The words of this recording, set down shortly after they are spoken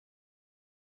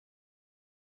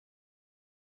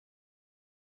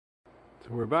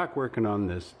So we're back working on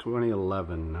this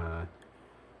 2011, I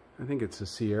think it's a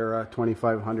Sierra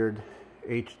 2500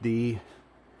 HD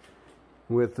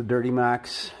with the Dirty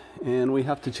Max, and we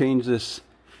have to change this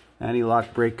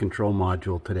anti-lock brake control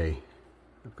module today.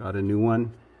 I've got a new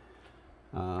one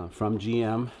from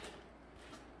GM.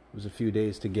 It was a few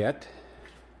days to get.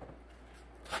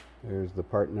 There's the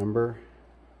part number,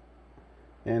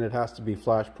 and it has to be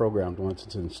flash programmed once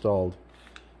it's installed.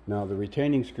 Now the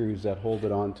retaining screws that hold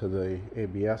it onto the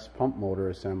ABS pump motor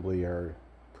assembly are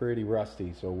pretty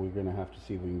rusty, so we're going to have to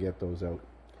see if we can get those out.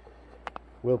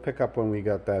 We'll pick up when we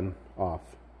got them off.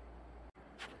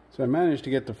 So I managed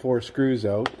to get the 4 screws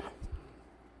out.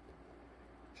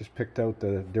 Just picked out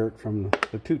the dirt from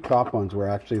the 2 top ones were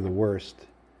actually the worst,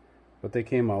 but they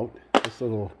came out. This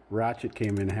little ratchet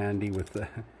came in handy with the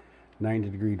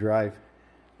 90-degree drive.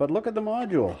 But look at the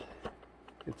module.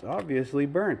 It's obviously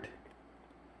burnt.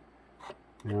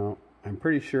 Now, I'm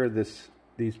pretty sure these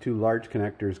 2 large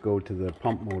connectors go to the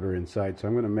pump motor inside, so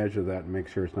I'm going to measure that and make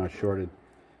sure it's not shorted.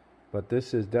 But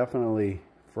this is definitely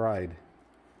fried.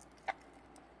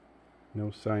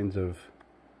 No signs of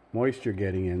moisture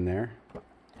getting in there.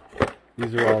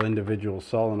 These are all individual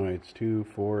solenoids, 2,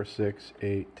 4, 6,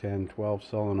 8, 10, 12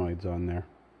 solenoids on there.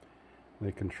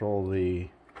 They control the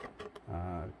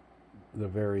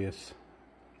various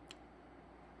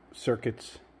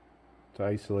circuits to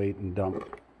isolate and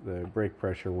dump the brake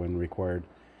pressure when required.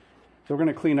 So we're going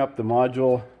to clean up the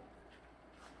module,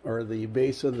 or the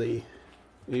base of the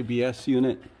ABS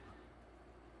unit,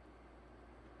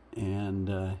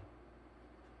 and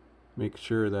make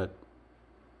sure that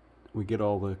we get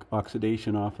all the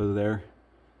oxidation off of there.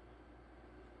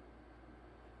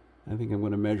 I think I'm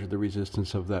going to measure the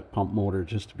resistance of that pump motor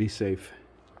just to be safe.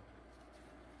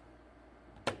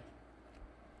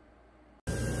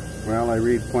 Well, I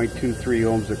read 0.23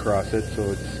 ohms across it, so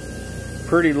it's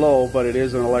pretty low, but it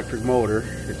is an electric motor.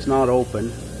 It's not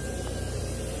open.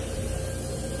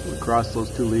 Across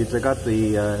those 2 leads, I got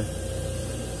the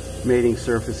mating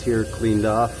surface here cleaned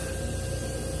off.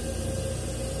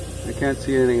 I can't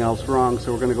see anything else wrong,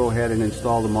 so we're going to go ahead and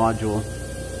install the module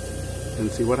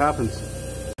and see what happens.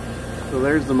 So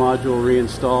there's the module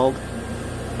reinstalled.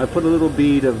 I put a little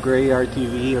bead of gray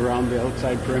RTV around the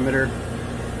outside perimeter.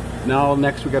 Now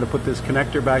next we got to put this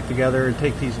connector back together and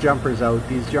take these jumpers out.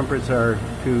 These jumpers are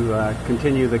to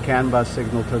continue the CAN bus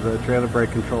signal to the trailer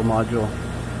brake control module.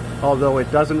 Although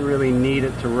it doesn't really need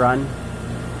it to run.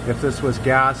 If this was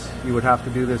gas, you would have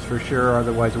to do this for sure,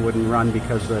 otherwise it wouldn't run,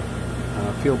 because the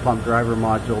fuel pump driver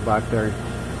module back there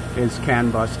is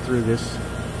CAN bus through this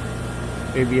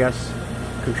ABS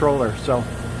controller. So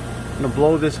I'm going to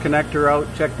blow this connector out,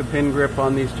 check the pin grip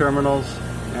on these terminals,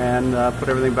 and put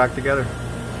everything back together.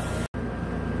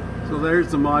 So there's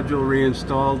the module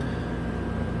reinstalled,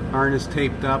 harness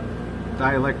taped up,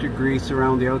 dielectric grease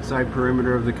around the outside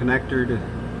perimeter of the connector to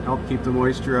help keep the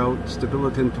moisture out,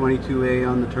 Stabilitin 22A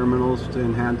on the terminals to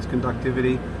enhance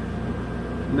conductivity.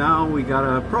 Now we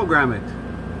gotta program it.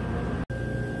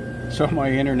 So my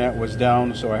internet was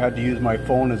down, so I had to use my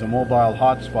phone as a mobile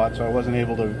hotspot, so I wasn't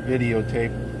able to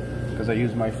videotape because I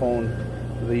used my phone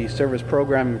for the service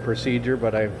programming procedure,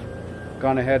 but I've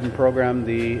gone ahead and programmed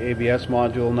the ABS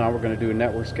module. Now we're going to do a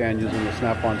network scan using the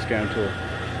Snap-on scan tool.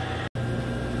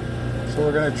 So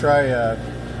we're going to try a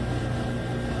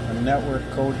network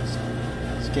code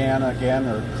scan again,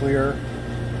 or clear.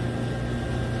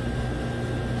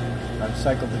 I've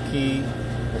cycled the key.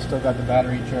 I still got the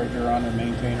battery charger on and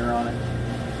maintainer on it.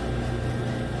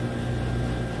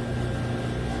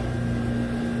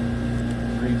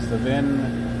 Reads the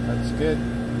VIN. That's good.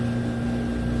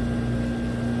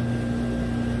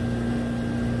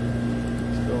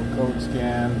 Code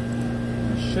scan.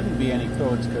 There shouldn't be any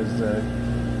codes because the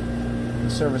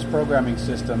service programming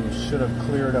system should have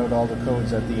cleared out all the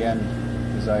codes at the end,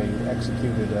 as I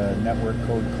executed a network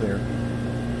code clear.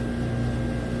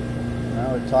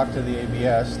 Now it talked to the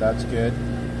ABS, that's good.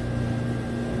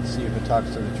 Let's see if it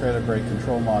talks to the trailer brake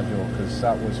control module, because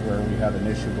that was where we had an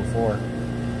issue before.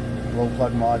 Glow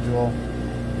plug module,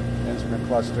 instrument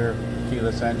cluster,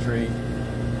 keyless entry.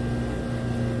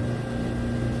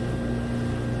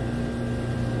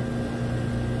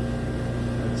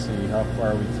 How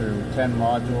far are we through? 10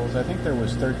 modules. I think there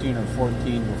was 13 or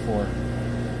 14 before.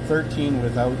 13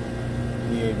 without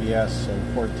the ABS, so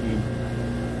 14.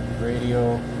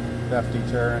 Radio, theft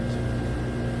deterrent,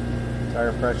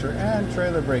 tire pressure, and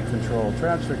trailer brake control.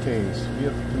 Transfer case,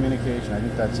 vehicle communication. I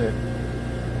think that's it.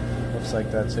 Looks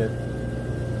like that's it.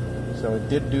 So it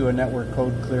did do a network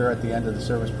code clear at the end of the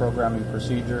service programming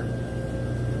procedure.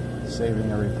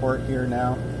 Saving a report here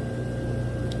now.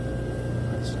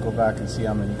 Let's go back and see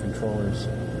how many controllers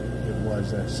it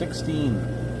was 16.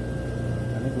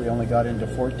 I think we only got into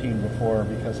 14 before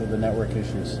because of the network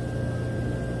issues.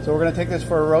 So we're going to take this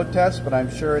for a road test, but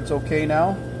I'm sure it's okay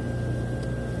now.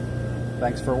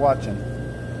 Thanks for watching.